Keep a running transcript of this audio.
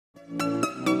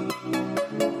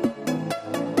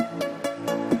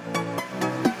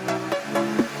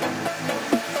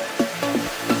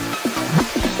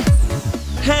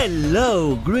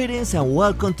Hello, greetings and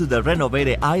welcome to the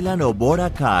renovated island of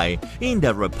Boracay in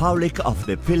the Republic of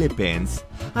the Philippines.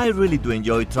 I really do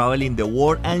enjoy traveling the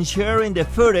world and sharing the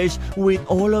footage with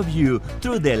all of you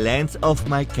through the lens of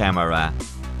my camera.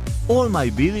 All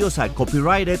my videos are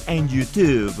copyrighted and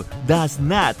YouTube does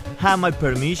not have my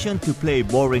permission to play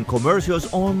boring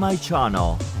commercials on my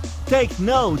channel. Take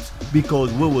notes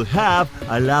because we will have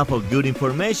a lot of good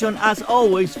information as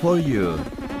always for you.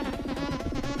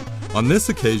 On this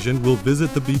occasion, we'll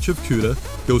visit the beach of Kuta,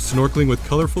 go snorkeling with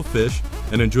colorful fish,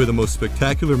 and enjoy the most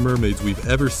spectacular mermaids we've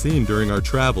ever seen during our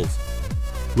travels.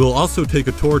 We'll also take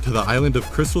a tour to the island of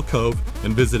Crystal Cove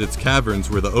and visit its caverns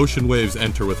where the ocean waves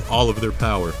enter with all of their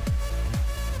power.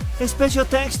 A special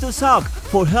thanks to Sok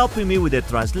for helping me with the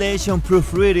translation,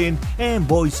 proofreading, and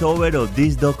voiceover of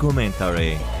this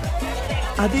documentary.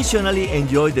 Additionally,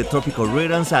 enjoy the tropical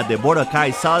rhythms at the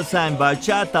Boracay Salsa and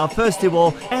Bachata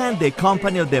Festival and the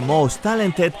company of the most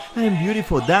talented and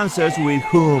beautiful dancers with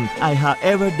whom I have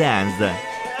ever danced.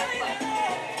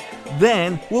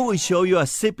 Then, we will show you a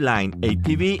zipline,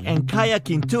 ATV, and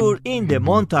kayaking tour in the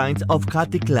mountains of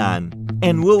Caticlan.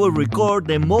 And we will record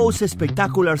the most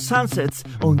spectacular sunsets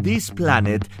on this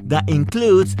planet that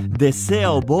includes the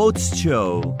Sailboats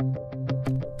Show.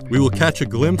 We will catch a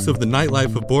glimpse of the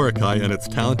nightlife of Boracay and its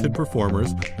talented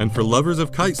performers, and for lovers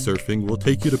of kite surfing, we'll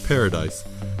take you to paradise.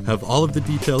 Have all of the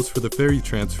details for the ferry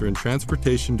transfer and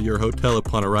transportation to your hotel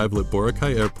upon arrival at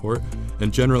Boracay Airport,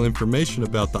 and general information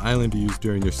about the island to use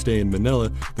during your stay in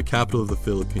Manila, the capital of the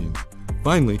Philippines.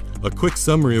 Finally, a quick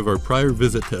summary of our prior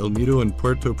visit to El Nido and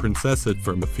Puerto Princesa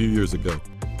from a few years ago.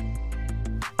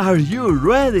 Are you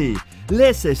ready?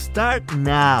 Let's start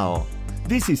now.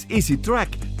 This is Easy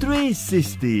Track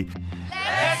 360.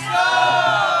 Let's go!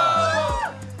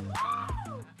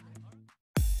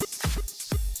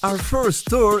 Our first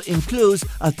tour includes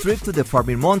a trip to the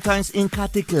Farming Mountains in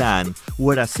Caticlan,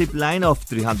 where a zip line of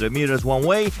 300 meters one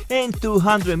way and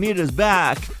 200 meters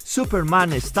back,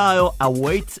 Superman style,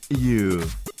 awaits you.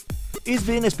 It's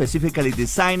been specifically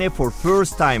designed for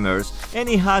first-timers and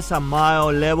it has a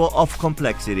mild level of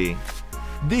complexity.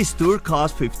 This tour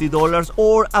costs $50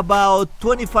 or about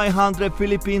 2,500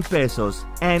 Philippine pesos,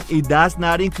 and it does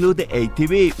not include the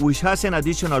ATV, which has an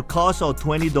additional cost of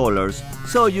 $20,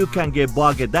 so you can get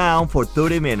bogged down for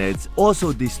 30 minutes.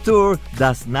 Also, this tour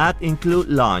does not include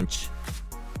lunch.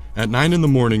 At 9 in the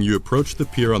morning, you approach the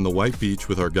pier on the white beach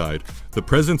with our guide. The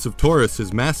presence of tourists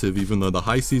is massive even though the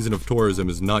high season of tourism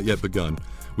has not yet begun.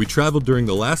 We traveled during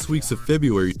the last weeks of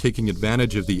February, taking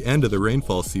advantage of the end of the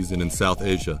rainfall season in South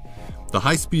Asia. The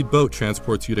high-speed boat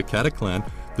transports you to Caticlan,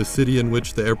 the city in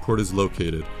which the airport is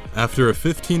located. After a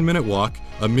 15-minute walk,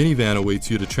 a minivan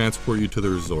awaits you to transport you to the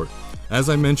resort. As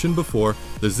I mentioned before,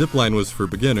 the zipline was for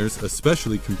beginners,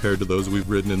 especially compared to those we've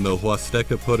ridden in the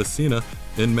Huasteca Potosina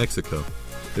in Mexico.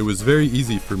 It was very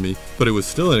easy for me, but it was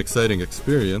still an exciting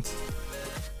experience.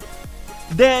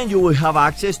 Then you will have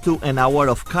access to an hour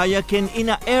of kayaking in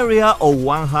an area of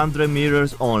 100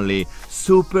 meters only.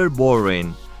 Super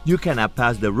boring. You cannot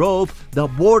pass the rope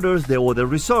that borders the other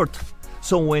resort.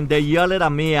 So when they yelled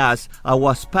at me as I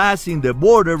was passing the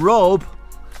border rope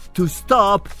to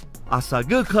stop, as a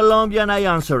good Colombian I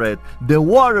answered, "The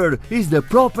water is the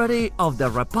property of the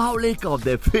Republic of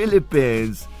the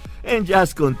Philippines," and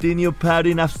just continue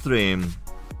paddling upstream.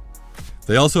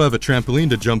 They also have a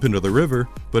trampoline to jump into the river,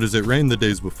 but as it rained the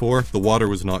days before, the water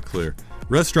was not clear.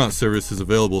 Restaurant service is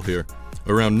available here.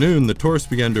 Around noon, the tourists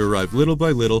began to arrive little by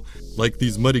little, like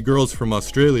these muddy girls from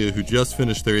Australia who just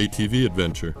finished their ATV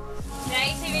adventure. The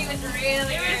ATV was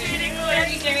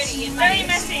really dirty and very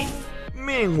messy.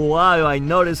 Meanwhile, I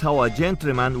noticed how a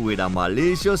gentleman with a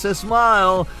malicious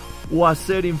smile was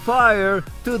setting fire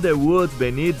to the wood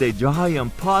beneath the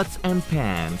giant pots and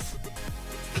pans.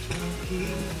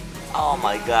 Oh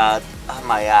my god,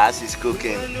 my ass is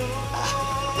cooking.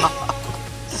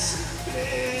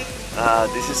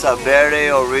 This is a very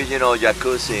original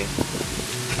jacuzzi,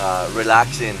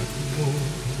 relaxing.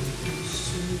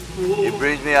 It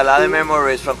brings me a lot of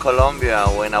memories from Colombia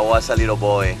when I was a little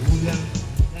boy.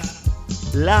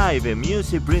 Live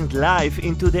music brings life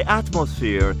into the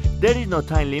atmosphere. There is no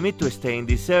time limit to stay in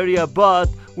this area, but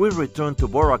we return to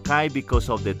Boracay because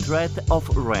of the threat of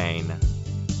rain.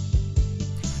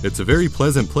 It's a very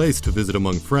pleasant place to visit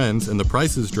among friends, and the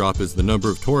prices drop as the number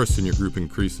of tourists in your group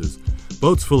increases.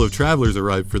 Boats full of travelers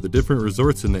arrive for the different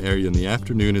resorts in the area in the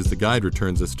afternoon as the guide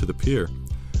returns us to the pier.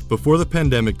 Before the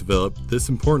pandemic developed, this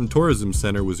important tourism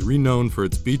center was renowned for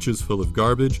its beaches full of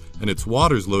garbage and its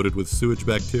waters loaded with sewage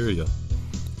bacteria.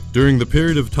 During the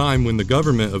period of time when the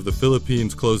government of the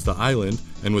Philippines closed the island,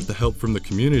 And with the help from the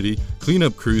community,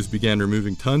 cleanup crews began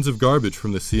removing tons of garbage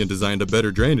from the sea and designed a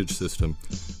better drainage system.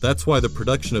 That's why the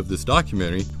production of this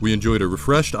documentary, we enjoyed a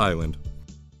refreshed island.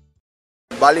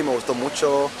 Bali me gustó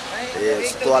mucho,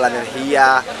 toda la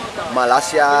energía.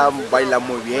 Malasia baila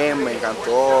muy bien, me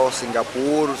encantó.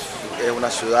 Singapur es una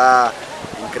ciudad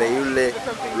increíble.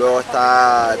 Luego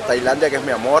está Tailandia, que es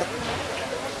mi amor.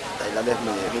 Tailandia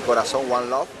es mi corazón, one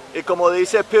love. Y como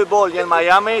dice Pitbull, y en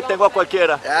Miami tengo a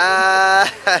cualquiera.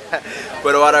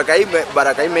 Pero Boracay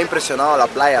me ha impresionado la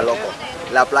playa, loco.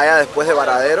 La playa después de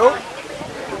Varadero,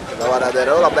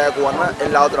 la playa cubana,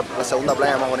 es la segunda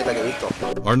playa más bonita que he visto.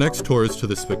 Our next tour is to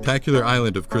the spectacular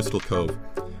island of Crystal Cove.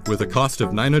 With a cost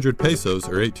of 900 pesos,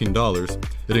 or $18,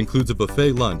 it includes a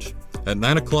buffet lunch. At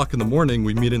 9 o'clock in the morning,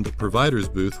 we meet in the provider's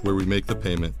booth where we make the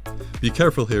payment. Be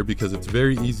careful here because it's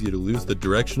very easy to lose the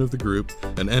direction of the group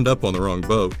and end up on the wrong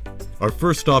boat. Our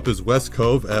first stop is West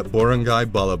Cove at Boracay,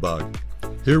 Balabag.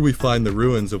 Here we find the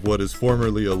ruins of what is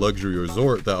formerly a luxury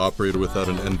resort that operated without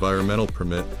an environmental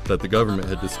permit that the government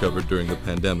had discovered during the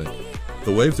pandemic.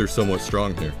 The waves are somewhat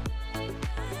strong here.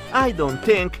 I don't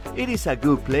think it is a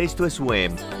good place to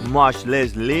swim, much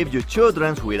less leave your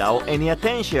children without any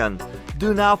attention.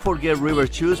 Do not forget river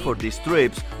shoes for these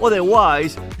trips,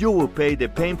 otherwise you will pay the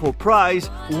painful price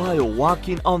while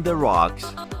walking on the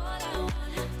rocks.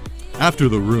 After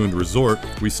the ruined resort,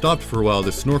 we stopped for a while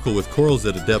to snorkel with corals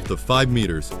at a depth of 5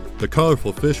 meters. The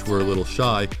colorful fish were a little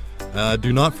shy.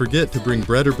 Do not forget to bring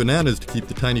bread or bananas to keep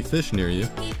the tiny fish near you.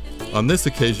 On this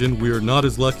occasion, we were not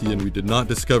as lucky and we did not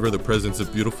discover the presence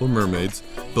of beautiful mermaids,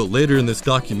 but later in this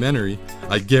documentary,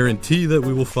 I guarantee that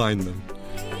we will find them.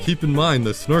 Keep in mind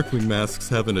the snorkeling masks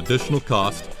have an additional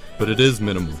cost, but it is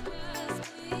minimal.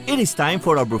 It is time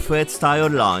for a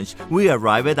buffet-style lunch. We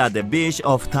arrived at the beach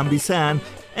of Tambisan,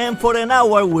 and for an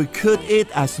hour we could eat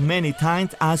as many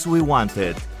times as we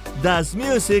wanted. That's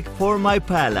music for my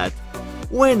palate.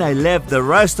 When I left the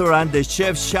restaurant, the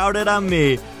chef shouted at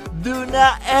me, "Do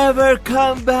not ever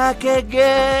come back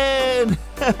again!"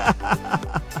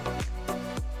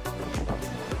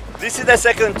 This is the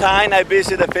second time I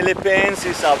visit the Philippines.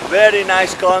 It's a very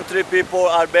nice country. People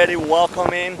are very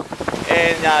welcoming,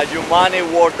 and your money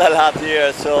worth a lot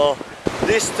here. So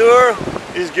this tour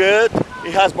is good.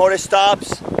 It has more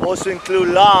stops, also include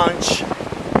lunch.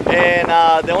 And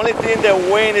the only thing, the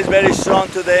wind is very strong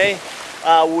today,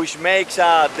 which makes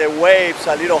the waves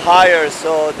a little higher.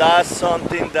 So that's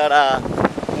something that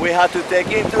we have to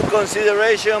take into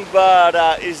consideration, but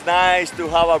it's nice to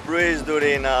have a breeze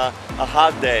during a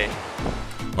hot day.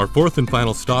 Our fourth and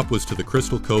final stop was to the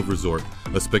Crystal Cove Resort,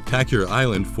 a spectacular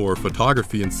island for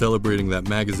photography and celebrating that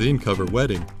magazine cover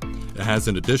wedding. It has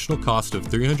an additional cost of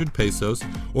 300 pesos,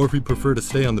 or if you prefer to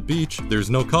stay on the beach, there's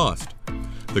no cost.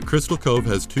 The Crystal Cove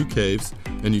has 2 caves,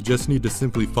 and you just need to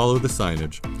simply follow the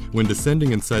signage. When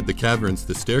descending inside the caverns,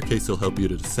 the staircase will help you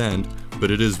to descend,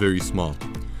 but it is very small.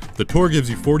 The tour gives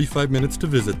you 45 minutes to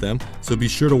visit them, so be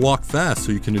sure to walk fast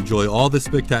so you can enjoy all the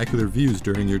spectacular views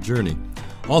during your journey.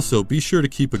 Also, be sure to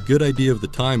keep a good idea of the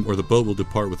time or the boat will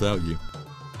depart without you.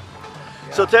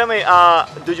 So tell me,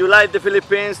 do you like the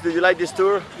Philippines? Do you like this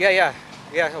tour? Yeah,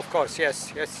 of course,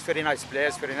 yes. Very nice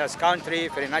place, very nice country,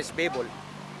 very nice people.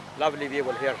 Lovely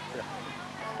people here.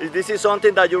 This is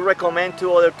something that you recommend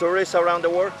to other tourists around the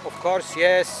world? Of course,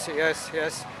 yes.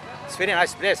 It's very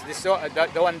nice place. This is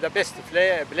the best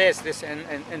place this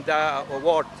in the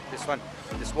world. This one,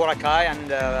 this Boracay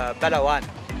and Palawan.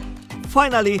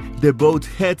 Finally, the boat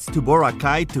heads to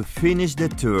Boracay to finish the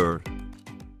tour.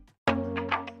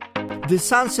 The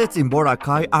sunsets in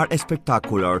Boracay are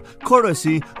spectacular,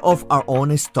 courtesy of our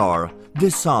own star,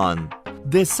 the sun.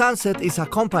 The sunset is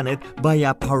accompanied by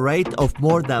a parade of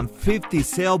more than 50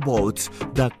 sailboats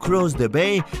that cross the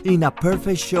bay in a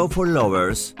perfect show for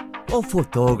lovers of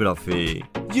photography.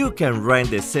 You can rent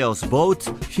the sailboats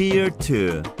here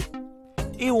too.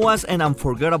 It was an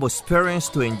unforgettable experience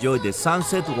to enjoy the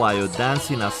sunset while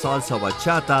dancing a salsa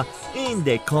bachata in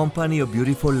the company of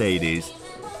beautiful ladies.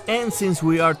 And since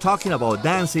we are talking about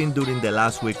dancing, during the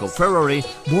last week of February,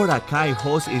 Boracay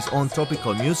hosts its own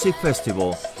tropical music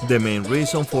festival, the main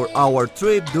reason for our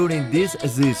trip during this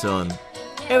season.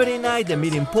 Every night the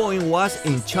meeting point was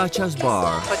in Chacha's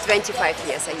bar. For 25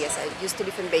 years, I used to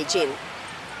live in Beijing.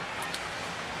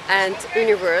 And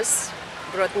Universe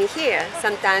brought me here.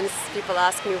 Sometimes people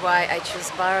ask me why I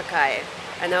choose Boracay.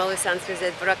 And I always answer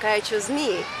that Boracay chose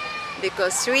me.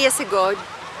 Because 3 years ago,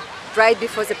 right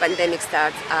before the pandemic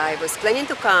started, I was planning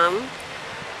to come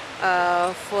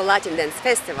for Latin Dance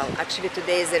Festival. Actually,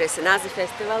 today there is another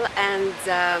festival, and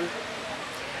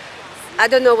I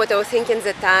don't know what I was thinking at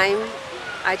the time.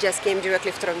 I just came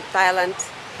directly from Thailand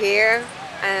here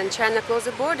and China closed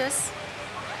the borders.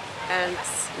 And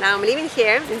now I'm living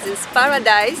here in this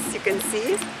paradise, you can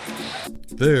see.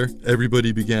 There,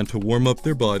 everybody began to warm up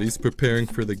their bodies, preparing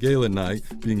for the gala night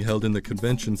being held in the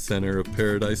convention center of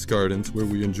Paradise Gardens, where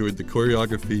we enjoyed the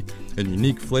choreography and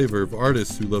unique flavor of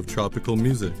artists who love tropical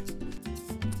music.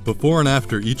 Before and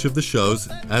after each of the shows,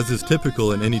 as is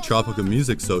typical in any tropical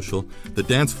music social, the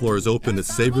dance floor is open to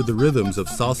savor the rhythms of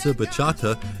salsa,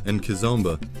 bachata, and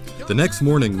kizomba. The next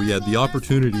morning, we had the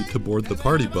opportunity to board the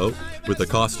party boat with a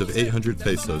cost of 800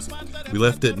 pesos. We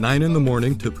left at 9 in the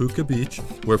morning to Puca Beach,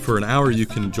 where for an hour you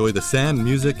can enjoy the sand,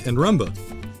 music, and rumba.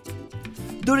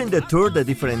 During the tour, the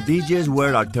different DJs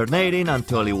were alternating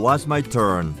until it was my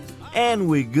turn. And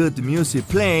with good music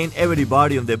playing,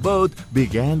 everybody on the boat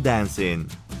began dancing.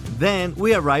 Then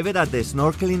we arrived at the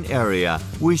snorkeling area,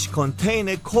 which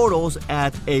contained corals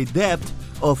at a depth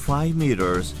of 5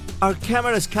 meters. Our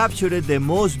cameras captured the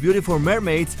most beautiful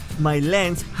mermaids my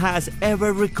lens has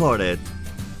ever recorded.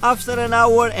 After an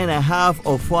hour and a half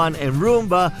of fun and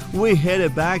rumba, we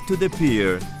headed back to the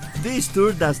pier. This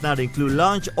tour does not include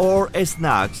lunch or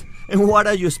snacks. And what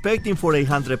are you expecting for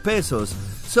 800 pesos?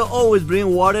 So always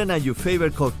bring water and your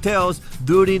favorite cocktails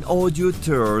during all your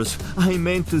tours. I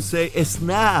meant to say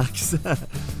snacks.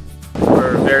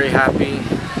 We're very happy.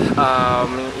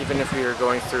 Even if we are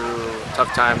going through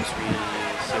tough times, we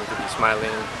seem to be smiling.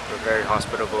 We're very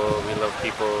hospitable. We love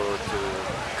people to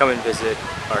come and visit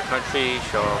our country,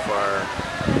 show off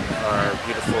our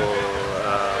beautiful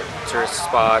tourist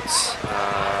spots,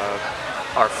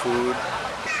 our food.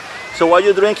 So what are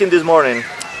you drinking this morning?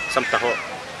 Some taho.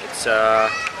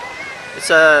 It's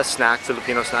a snack,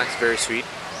 Filipino snack. It's very sweet.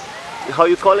 How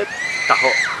you call it?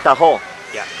 Taho. Taho.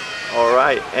 Yeah. All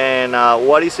right. And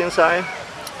what is inside?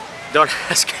 Don't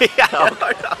ask me. I don't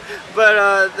know.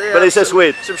 But it's a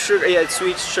sweet. Some sugar. Yeah, it's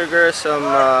sweet sugar. Some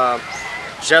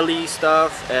jelly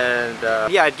stuff, and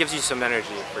yeah, it gives you some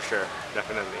energy for sure.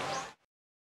 Definitely.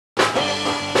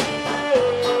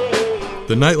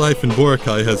 The nightlife in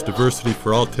Boracay has diversity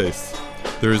for all tastes.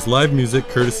 There is live music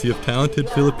courtesy of talented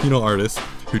Filipino artists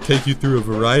who take you through a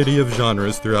variety of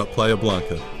genres throughout Playa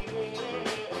Blanca.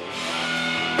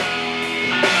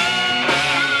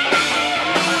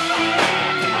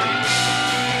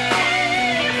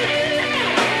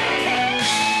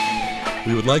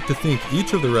 We would like to thank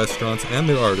each of the restaurants and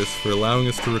their artists for allowing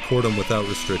us to record them without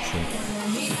restriction.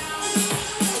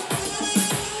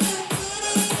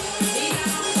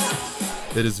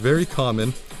 It is very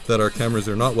common that our cameras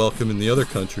are not welcome in the other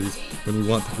countries when we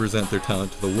want to present their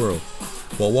talent to the world.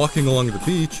 While walking along the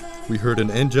beach, we heard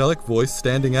an angelic voice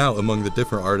standing out among the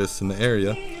different artists in the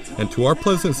area, and to our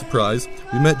pleasant surprise,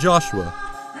 we met Joshua.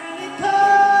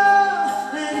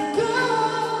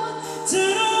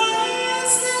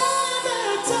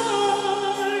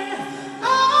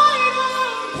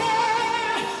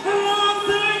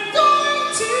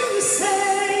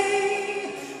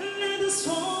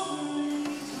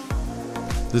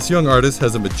 This young artist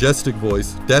has a majestic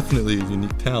voice, definitely a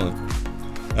unique talent.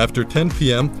 After 10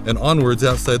 p.m. and onwards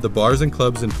outside the bars and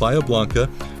clubs in Playa Blanca,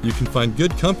 you can find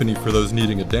good company for those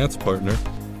needing a dance partner.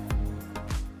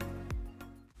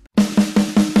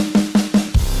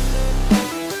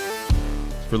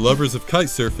 For lovers of kite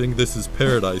surfing, this is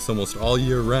paradise almost all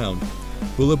year round.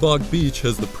 Bulabog Beach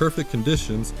has the perfect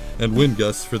conditions and wind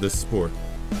gusts for this sport.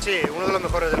 Sí, uno de los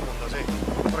mejores del mundo,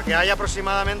 sí. Porque hay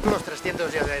aproximadamente unos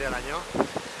 300 días de aire al año.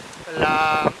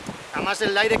 Además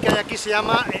el aire que hay aquí se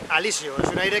llama alisio, es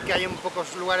un aire que hay en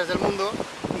pocos lugares del mundo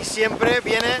y siempre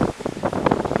viene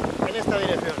en esta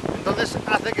dirección. Entonces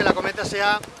hace que la cometa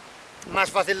sea más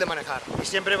fácil de manejar y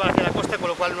siempre va hacia la costa, con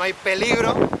lo cual no hay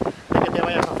peligro de que te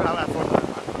vayas a la fondo del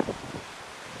mar.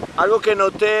 Algo que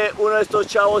noté, uno de estos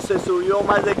chavos se subió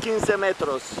más de 15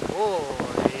 metros.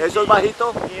 ¿Eso es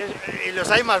bajito? Y los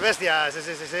hay más bestias,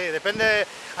 sí. Depende,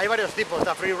 hay varios tipos,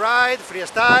 está freeride,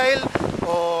 freestyle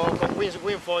o con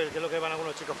windfoil, que es lo que van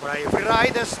algunos chicos por ahí.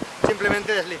 Freeride es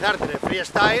simplemente deslizarte,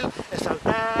 freestyle es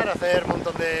saltar, hacer un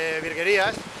montón de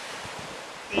virguerías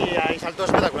y hay saltos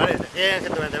espectaculares, de 100,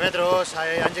 120 metros,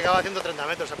 han llegado a 130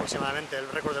 metros aproximadamente, el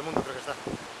récord del mundo creo que está.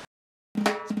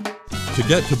 To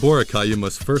get to Boracay, you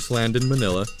must first land in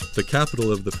Manila, the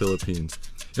capital of the Philippines.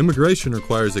 Immigration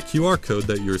requires a QR code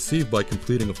that you receive by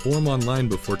completing a form online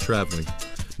before traveling.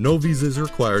 No visa is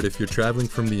required if you're traveling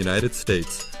from the United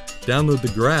States. Download the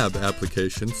Grab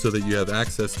application so that you have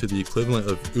access to the equivalent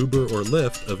of Uber or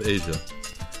Lyft of Asia.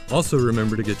 Also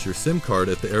remember to get your SIM card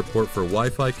at the airport for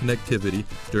Wi-Fi connectivity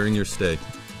during your stay.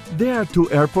 There are two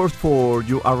airports for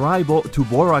your arrival to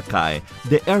Boracay.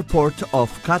 The airport of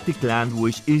Caticlan,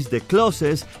 which is the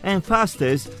closest and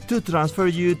fastest to transfer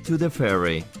you to the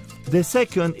ferry. The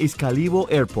second is Calibo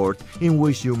Airport, in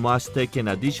which you must take an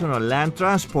additional land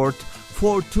transport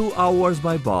for 2 hours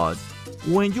by bus.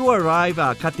 When you arrive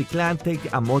at Caticlan,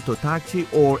 take a moto taxi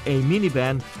or a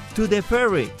minivan to the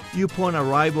ferry. Upon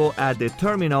arrival at the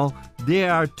terminal,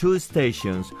 there are 2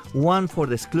 stations, one for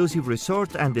the exclusive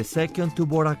resort and the second to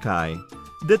Boracay.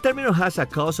 The terminal has a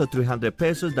cost of 300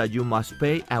 pesos that you must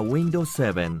pay at window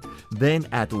 7. Then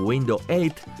at window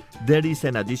 8, there is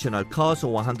an additional cost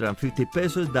of 150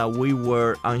 pesos that we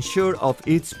were unsure of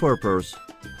its purpose.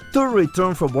 To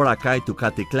return from Boracay to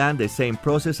Caticlan, the same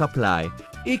process applies.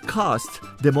 It costs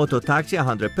the moto taxi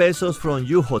 100 pesos from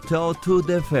your hotel to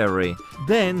the ferry.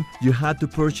 Then you had to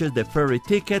purchase the ferry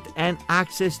ticket and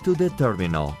access to the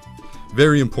terminal.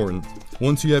 Very important.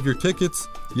 Once you have your tickets,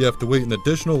 you have to wait an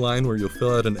additional line where you'll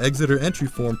fill out an exit or entry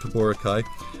form to Boracay,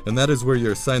 and that is where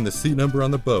you're assigned the seat number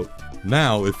on the boat.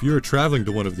 Now, if you're traveling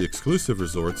to one of the exclusive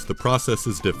resorts, the process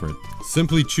is different.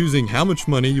 Simply choosing how much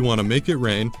money you want to make it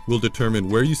rain will determine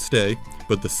where you stay,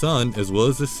 but the sun, as well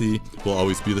as the sea, will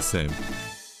always be the same.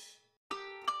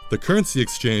 The currency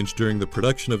exchange during the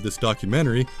production of this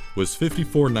documentary was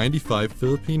 54.95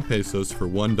 Philippine pesos for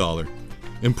 $1.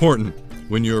 Important!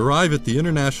 When you arrive at the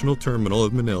International Terminal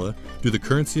of Manila, do the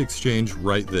currency exchange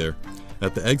right there.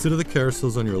 At the exit of the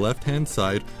carousels on your left-hand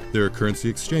side, there are currency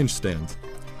exchange stands.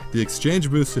 The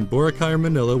exchange booths in Boracay or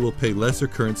Manila will pay lesser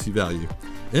currency value.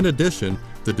 In addition,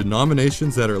 the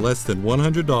denominations that are less than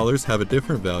 $100 have a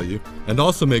different value, and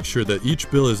also make sure that each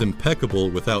bill is impeccable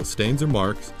without stains or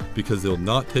marks, because they'll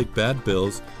not take bad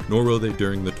bills, nor will they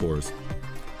during the tours.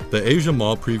 The Asia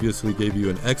Mall previously gave you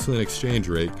an excellent exchange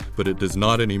rate, but it does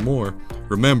not anymore.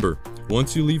 Remember,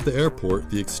 once you leave the airport,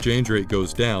 the exchange rate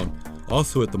goes down.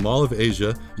 Also at the Mall of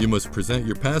Asia, you must present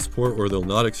your passport or they'll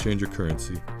not exchange your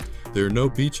currency. There are no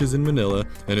beaches in Manila,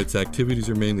 and its activities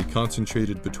are mainly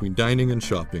concentrated between dining and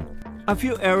shopping. A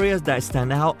few areas that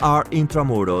stand out are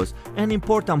Intramuros, an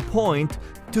important point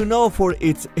to know for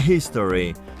its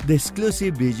history, the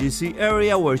exclusive BGC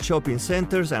area where shopping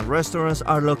centers and restaurants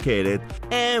are located,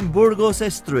 and Burgos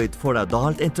Street for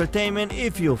adult entertainment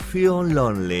if you feel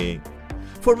lonely.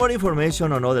 For more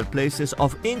information on other places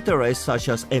of interest such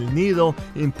as El Nido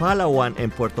in Palawan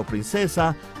and Puerto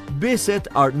Princesa, visit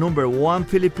our #1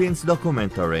 Philippines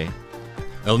documentary.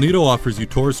 El Nido offers you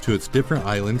tours to its different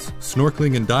islands,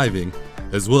 snorkeling and diving,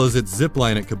 as well as its zip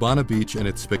line at Cabana Beach and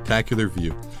its spectacular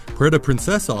view. Puerto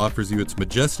Princesa offers you its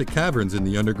majestic caverns in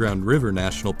the Underground River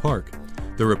National Park.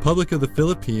 The Republic of the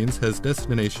Philippines has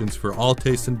destinations for all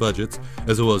tastes and budgets,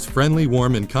 as well as friendly,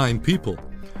 warm, and kind people.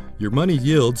 Your money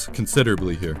yields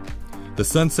considerably here. The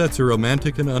sunsets are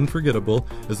romantic and unforgettable,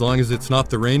 as long as it's not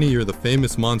the rainy or the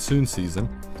famous monsoon season.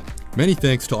 Many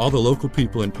thanks to all the local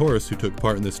people and tourists who took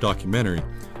part in this documentary.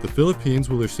 The Philippines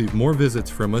will receive more visits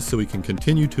from us so we can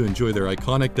continue to enjoy their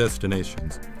iconic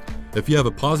destinations. If you have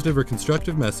a positive or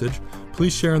constructive message,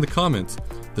 please share in the comments.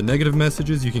 The negative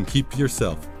messages you can keep to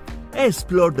yourself.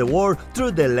 Explore the world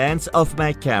through the lens of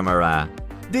my camera.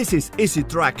 This is Easy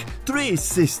Track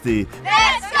 360.